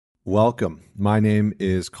Welcome. My name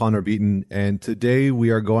is Connor Beaton, and today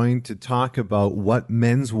we are going to talk about what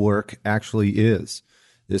men's work actually is.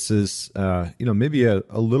 This is, maybe a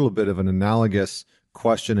little bit of an analogous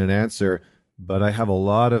question and answer, but I have a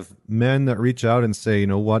lot of men that reach out and say,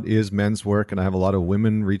 what is men's work? And I have a lot of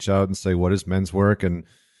women reach out and say, what is men's work? And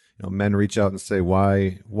men reach out and say,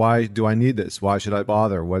 why do I need this? Why should I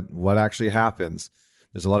bother? What actually happens?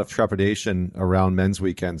 There's a lot of trepidation around men's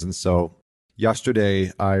weekends, and so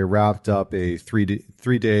yesterday, I wrapped up a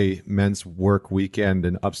three-day men's work weekend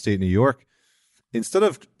in upstate New York. Instead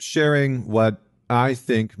of sharing what I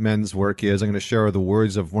think men's work is, I'm going to share the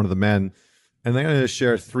words of one of the men, and I'm going to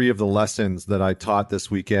share three of the lessons that I taught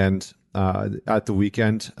this weekend at the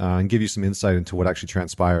weekend and give you some insight into what actually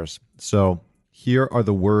transpires. So here are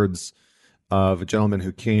the words of a gentleman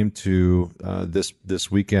who came to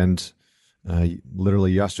this weekend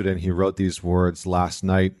literally yesterday, and he wrote these words last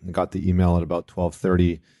night and got the email at about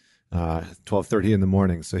 12:30 in the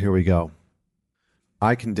morning. So here we go.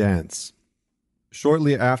 I can dance.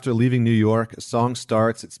 Shortly after leaving New York, a song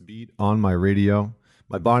starts its beat on my radio.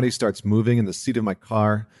 My body starts moving in the seat of my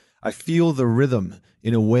car. I feel the rhythm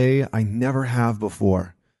in a way I never have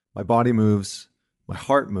before. My body moves. My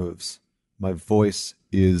heart moves. My voice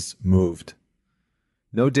is moved.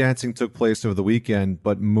 No dancing took place over the weekend,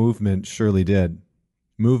 but movement surely did.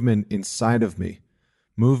 Movement inside of me,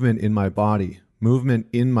 movement in my body, movement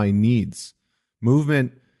in my needs,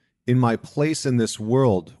 movement in my place in this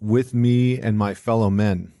world with me and my fellow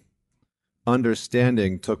men.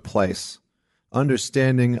 Understanding took place.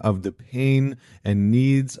 Understanding of the pain and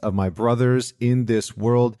needs of my brothers in this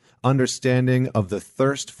world. Understanding of the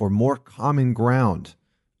thirst for more common ground.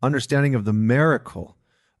 Understanding of the miracle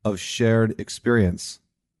of shared experience.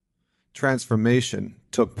 Transformation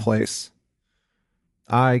took place.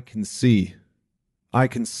 I can see, I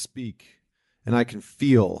can speak, and I can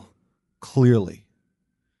feel clearly.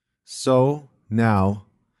 So now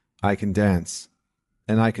I can dance,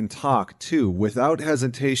 and I can talk too without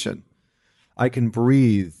hesitation. I can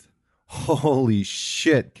breathe. Holy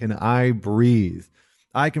shit, can I breathe?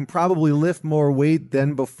 I can probably lift more weight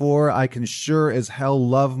than before. I can sure as hell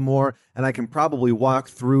love more, and I can probably walk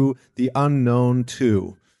through the unknown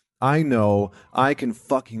too. I know I can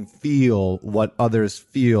fucking feel what others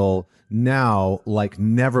feel now like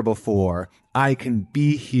never before. I can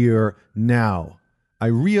be here now. I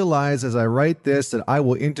realize as I write this that I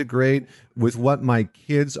will integrate with what my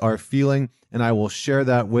kids are feeling, and I will share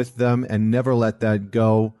that with them and never let that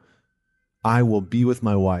go. I will be with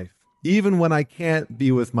my wife, even when I can't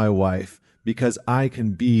be with my wife, because I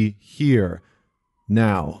can be here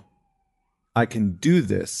now. I can do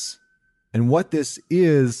this. And what this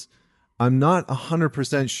is, I'm not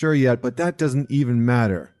 100% sure yet, but that doesn't even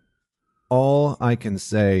matter. All I can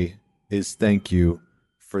say is thank you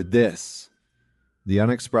for this. The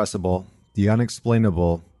unexpressible, the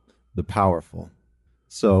unexplainable, the powerful.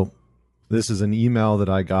 So this is an email that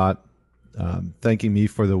I got thanking me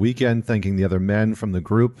for the weekend, thanking the other men from the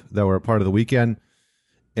group that were a part of the weekend.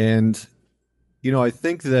 And, I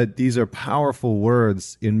think that these are powerful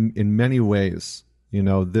words in many ways.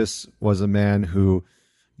 This was a man who,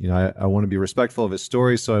 I want to be respectful of his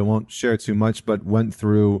story, so I won't share too much, but went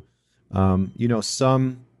through,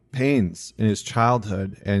 some pains in his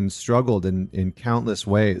childhood and struggled in countless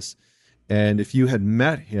ways. And if you had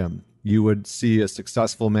met him, you would see a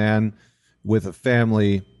successful man with a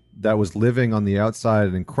family that was living on the outside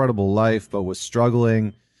an incredible life, but was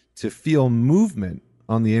struggling to feel movement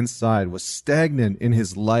on the inside, was stagnant in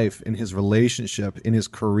his life, in his relationship, in his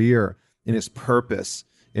career, in his purpose,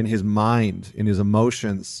 in his mind, in his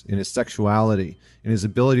emotions, in his sexuality, in his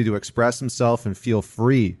ability to express himself and feel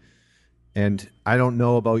free. And I don't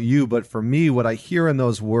know about you, but for me, what I hear in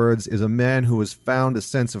those words is a man who has found a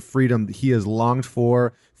sense of freedom that he has longed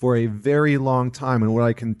for a very long time. And what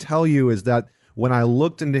I can tell you is that when I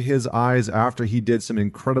looked into his eyes after he did some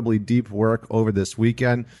incredibly deep work over this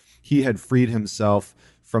weekend, he had freed himself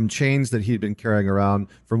from chains that he'd been carrying around,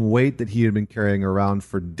 from weight that he had been carrying around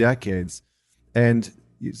for decades. And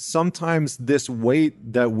sometimes this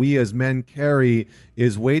weight that we as men carry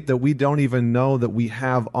is weight that we don't even know that we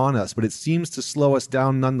have on us, but it seems to slow us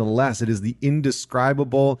down nonetheless. It is the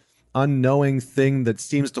indescribable, unknowing thing that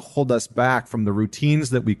seems to hold us back from the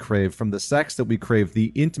routines that we crave, from the sex that we crave,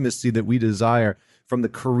 the intimacy that we desire, from the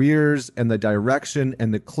careers and the direction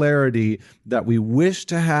and the clarity that we wish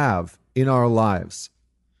to have in our lives.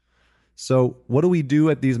 So what do we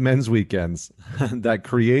do at these men's weekends that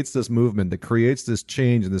creates this movement, that creates this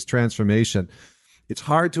change and this transformation? It's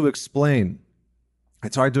hard to explain.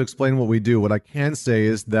 It's hard to explain what we do. What I can say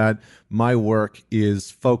is that my work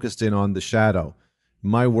is focused in on the shadow.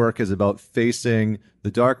 My work is about facing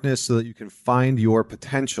the darkness so that you can find your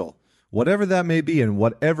potential, whatever that may be, in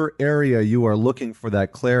whatever area you are looking for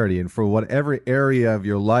that clarity, and for whatever area of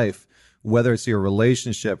your life, whether it's your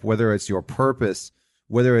relationship, whether it's your purpose,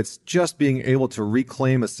 whether it's just being able to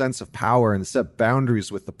reclaim a sense of power and set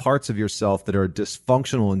boundaries with the parts of yourself that are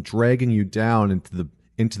dysfunctional and dragging you down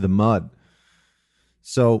into the mud.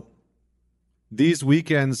 So these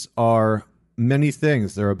weekends are many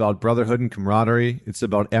things. They're about brotherhood and camaraderie. It's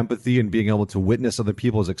about empathy and being able to witness other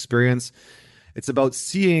people's experience. It's about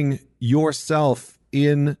seeing yourself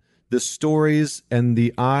in the stories and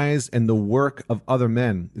the eyes and the work of other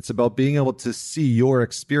men. It's about being able to see your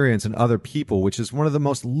experience in other people, which is one of the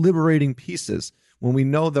most liberating pieces. When we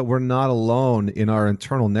know that we're not alone in our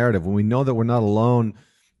internal narrative, when we know that we're not alone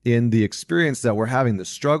in the experience that we're having, the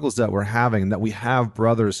struggles that we're having, and that we have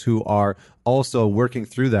brothers who are also working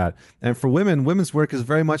through that. And for women, women's work is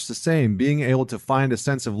very much the same, being able to find a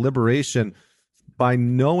sense of liberation by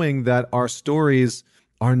knowing that our stories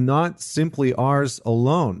are not simply ours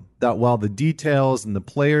alone, that while the details and the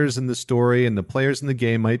players in the story and the players in the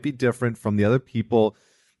game might be different from the other people,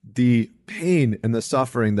 the pain and the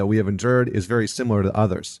suffering that we have endured is very similar to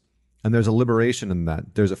others. And there's a liberation in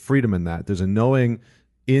that. There's a freedom in that. There's a knowing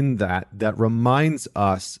in that reminds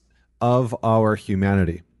us of our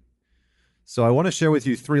humanity. So I want to share with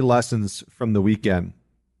you 3 lessons from the weekend.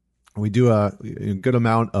 We do a good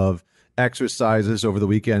amount of exercises over the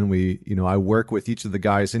weekend. I work with each of the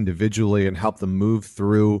guys individually and help them move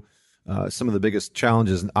through some of the biggest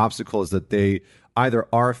challenges and obstacles that they either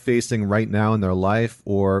are facing right now in their life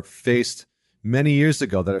or faced many years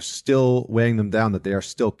ago that are still weighing them down, that they are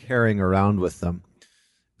still carrying around with them.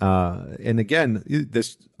 And again,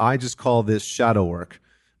 I just call this shadow work.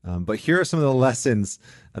 But here are some of the lessons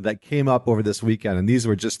that came up over this weekend, and these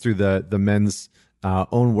were just through the men's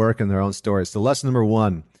own work and their own stories. So lesson number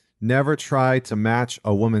 1, never try to match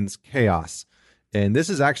a woman's chaos. And this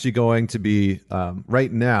is actually going to be,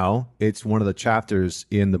 right now, it's one of the chapters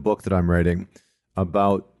in the book that I'm writing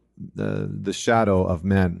about the shadow of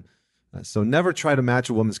men. So never try to match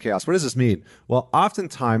a woman's chaos. What does this mean? Well,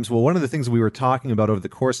 oftentimes, one of the things we were talking about over the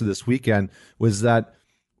course of this weekend was that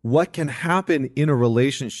what can happen in a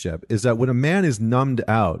relationship is that when a man is numbed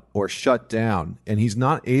out or shut down and he's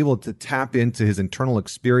not able to tap into his internal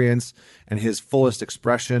experience and his fullest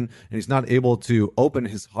expression, and he's not able to open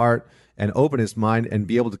his heart and open his mind and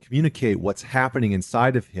be able to communicate what's happening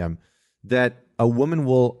inside of him, that a woman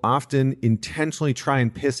will often intentionally try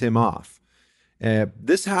and piss him off.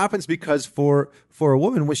 This happens because for a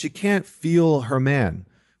woman, when she can't feel her man,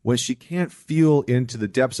 when she can't feel into the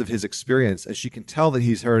depths of his experience, and she can tell that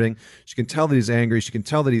he's hurting, she can tell that he's angry, she can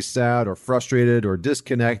tell that he's sad or frustrated or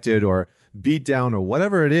disconnected or beat down or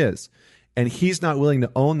whatever it is, and he's not willing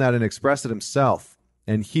to own that and express it himself,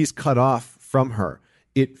 and he's cut off from her,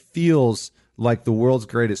 it feels like the world's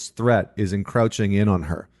greatest threat is encroaching in on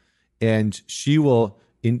her. And she will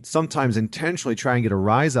sometimes intentionally try and get a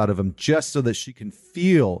rise out of him just so that she can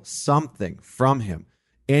feel something from him,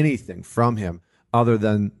 anything from him, other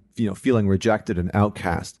than feeling rejected and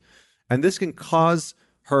outcast. And this can cause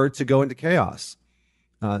her to go into chaos.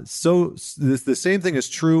 So the same thing is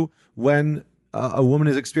true when a woman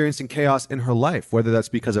is experiencing chaos in her life, whether that's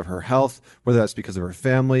because of her health, whether that's because of her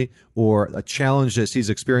family, or a challenge that she's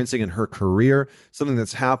experiencing in her career, something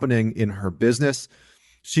that's happening in her business.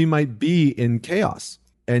 She might be in chaos,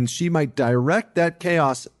 and she might direct that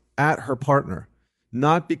chaos at her partner.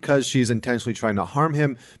 Not because she's intentionally trying to harm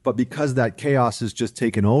him, but because that chaos is just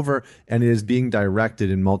taken over and it is being directed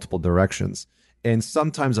in multiple directions. And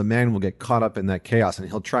sometimes a man will get caught up in that chaos and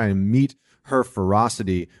he'll try and meet her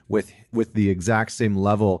ferocity with the exact same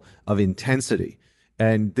level of intensity.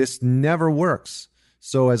 And this never works.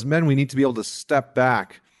 So as men, we need to be able to step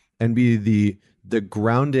back and be the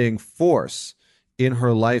grounding force in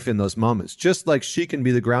her life in those moments, just like she can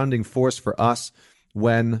be the grounding force for us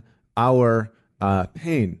when our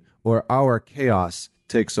pain or our chaos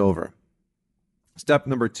takes over. Step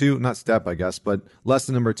number 2, not step, I guess, but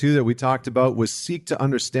lesson number 2 that we talked about was seek to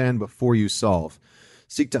understand before you solve.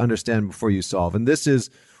 Seek to understand before you solve. And this is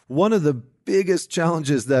one of the biggest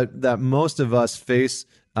challenges that most of us face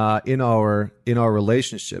in our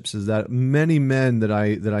relationships, is that many men that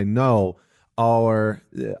I know are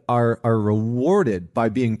rewarded by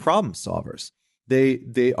being problem solvers.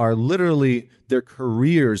 They are literally, their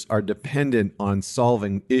careers are dependent on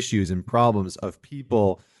solving issues and problems of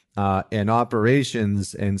people and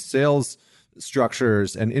operations and sales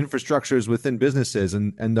structures and infrastructures within businesses.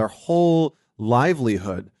 And their whole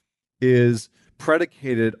livelihood is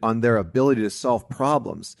predicated on their ability to solve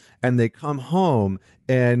problems. And they come home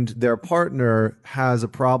and their partner has a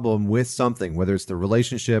problem with something, whether it's the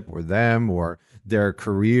relationship or them or their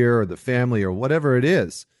career or the family or whatever it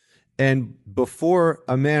is. And before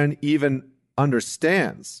a man even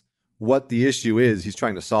understands what the issue is, he's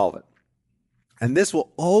trying to solve it. And this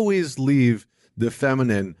will always leave the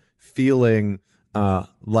feminine feeling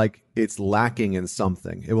like it's lacking in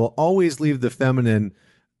something. It will always leave the feminine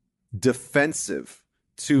defensive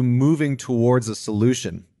to moving towards a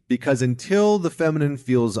solution, because until the feminine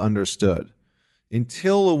feels understood,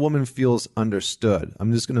 until a woman feels understood,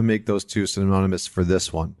 I'm just going to make those two synonymous for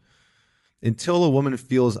this one. Until a woman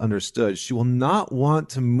feels understood, she will not want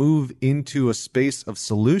to move into a space of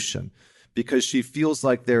solution because she feels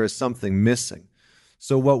like there is something missing.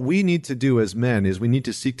 So what we need to do as men is we need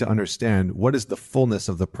to seek to understand what is the fullness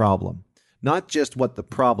of the problem. Not just what the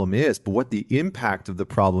problem is, but what the impact of the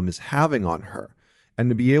problem is having on her. And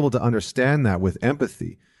to be able to understand that with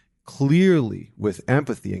empathy, clearly with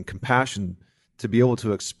empathy and compassion, to be able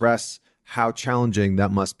to express how challenging that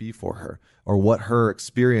must be for her, or what her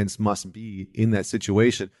experience must be in that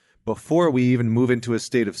situation before we even move into a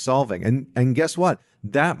state of solving. And guess what?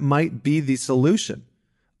 That might be the solution.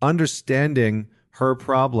 Understanding her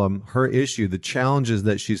problem, her issue, the challenges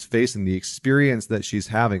that she's facing, the experience that she's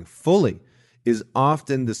having fully is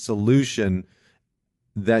often the solution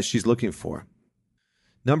that she's looking for.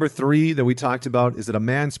 Number 3 that we talked about is that a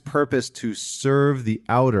man's purpose to serve the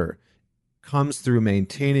outer comes through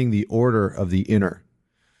maintaining the order of the inner.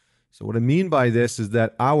 So what I mean by this is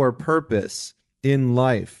that our purpose in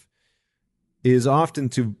life is often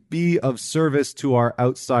to be of service to our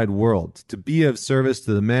outside world, to be of service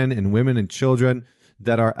to the men and women and children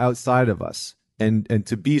that are outside of us, and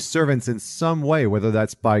to be servants in some way, whether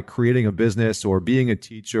that's by creating a business or being a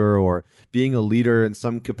teacher or being a leader in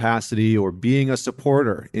some capacity or being a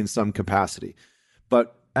supporter in some capacity.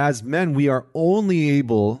 But as men, we are only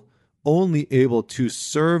able to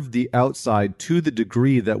serve the outside to the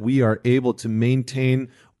degree that we are able to maintain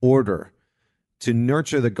order, to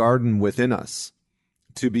nurture the garden within us,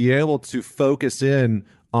 to be able to focus in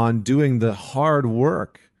on doing the hard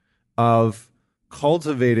work of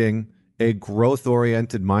cultivating a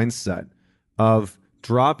growth-oriented mindset, of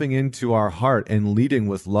dropping into our heart and leading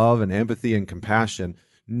with love and empathy and compassion,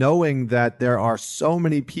 knowing that there are so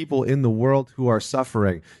many people in the world who are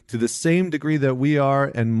suffering to the same degree that we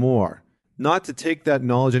are and more. Not to take that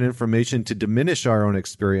knowledge and information to diminish our own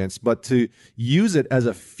experience, but to use it as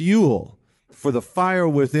a fuel for the fire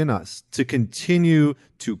within us to continue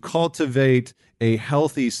to cultivate a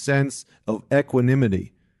healthy sense of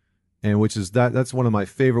equanimity. And which is that's one of my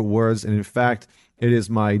favorite words. And in fact, it is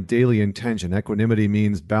my daily intention. Equanimity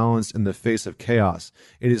means balance in the face of chaos.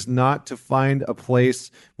 It is not to find a place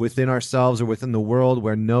within ourselves or within the world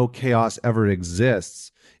where no chaos ever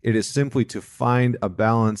exists. It is simply to find a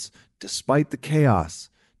balance despite the chaos,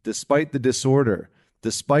 despite the disorder,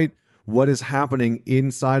 despite what is happening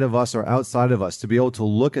inside of us or outside of us, to be able to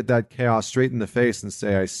look at that chaos straight in the face and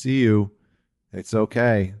say, I see you. It's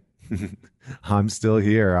okay. I'm still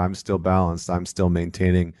here. I'm still balanced. I'm still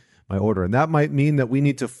maintaining my order. And that might mean that we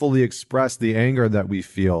need to fully express the anger that we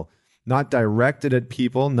feel, not direct it at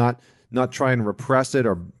people, not try and repress it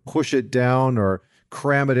or push it down or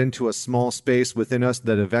cram it into a small space within us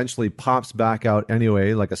that eventually pops back out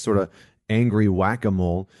anyway, like a sort of angry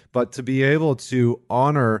whack-a-mole, but to be able to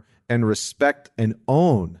honor and respect and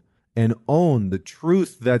own the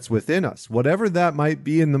truth that's within us, whatever that might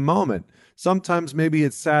be in the moment. Sometimes maybe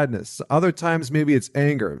it's sadness. Other times maybe it's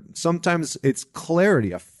anger. Sometimes it's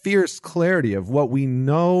clarity, a fierce clarity of what we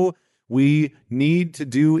know we need to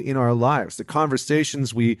do in our lives, the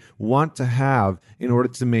conversations we want to have in order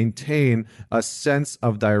to maintain a sense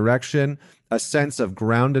of direction, a sense of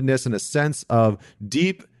groundedness, and a sense of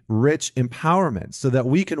deep, rich empowerment so that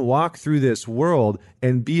we can walk through this world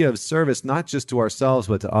and be of service, not just to ourselves,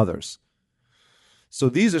 but to others. So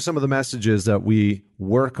these are some of the messages that we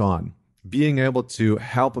work on. Being able to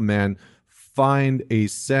help a man find a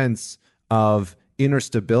sense of inner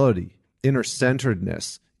stability, inner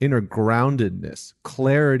centeredness, inner groundedness,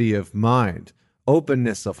 clarity of mind,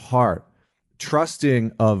 openness of heart,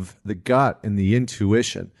 trusting of the gut and the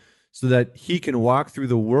intuition, so that he can walk through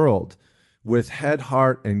the world with head,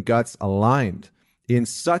 heart, and guts aligned in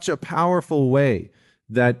such a powerful way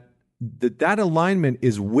that alignment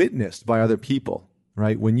is witnessed by other people,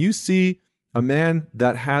 right? When you see a man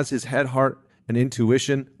that has his head, heart, and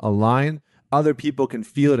intuition aligned, other people can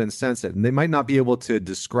feel it and sense it. And they might not be able to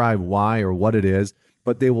describe why or what it is,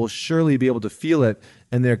 but they will surely be able to feel it.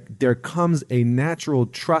 And there comes a natural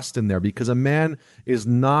trust in there, because a man is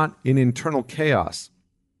not in internal chaos.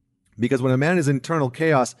 Because when a man is in internal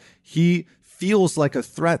chaos, he feels like a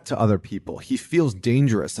threat to other people. He feels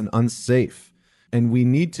dangerous and unsafe. And we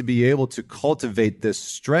need to be able to cultivate this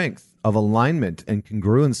strength of alignment and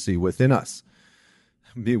congruency within us.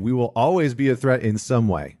 We will always be a threat in some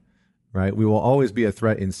way, right? We will always be a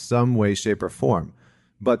threat in some way, shape, or form.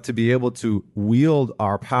 But to be able to wield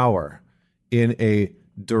our power in a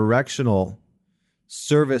directional,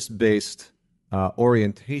 service-based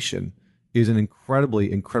orientation is an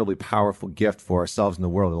incredibly, incredibly powerful gift for ourselves in the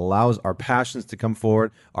world. It allows our passions to come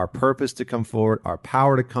forward, our purpose to come forward, our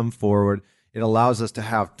power to come forward. It allows us to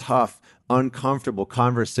have tough, uncomfortable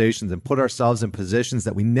conversations and put ourselves in positions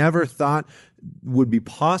that we never thought would be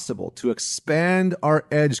possible, to expand our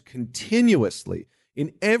edge continuously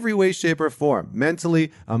in every way, shape, or form,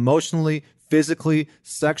 mentally, emotionally, physically,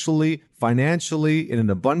 sexually, financially, in an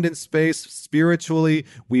abundant space, spiritually.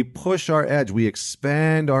 We push our edge. We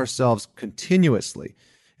expand ourselves continuously.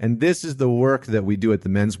 And this is the work that we do at the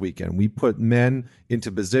Men's Weekend. We put men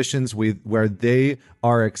into positions where they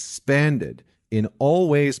are expanded in all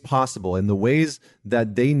ways possible, in the ways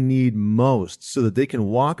that they need most, so that they can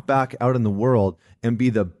walk back out in the world and be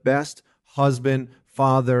the best husband,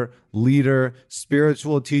 father, leader,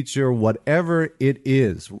 spiritual teacher, whatever it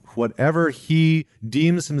is, whatever he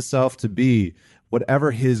deems himself to be,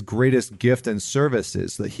 whatever his greatest gift and service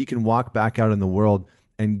is, so that he can walk back out in the world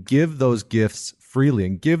and give those gifts freely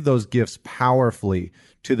and give those gifts powerfully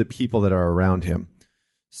to the people that are around him.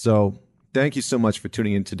 So thank you so much for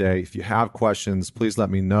tuning in today. If you have questions, please let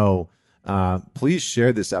me know. Please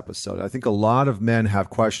share this episode. I think a lot of men have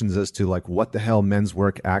questions as to what the hell men's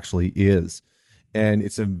work actually is. And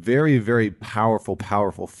it's a very, very powerful,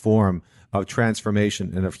 powerful form of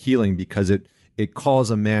transformation and of healing, because it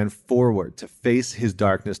calls a man forward to face his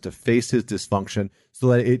darkness, to face his dysfunction, so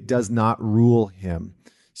that it does not rule him,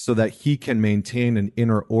 so that he can maintain an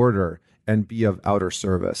inner order and be of outer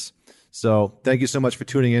service. So thank you so much for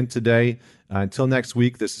tuning in today. Until next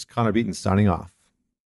week, this is Connor Beaton signing off.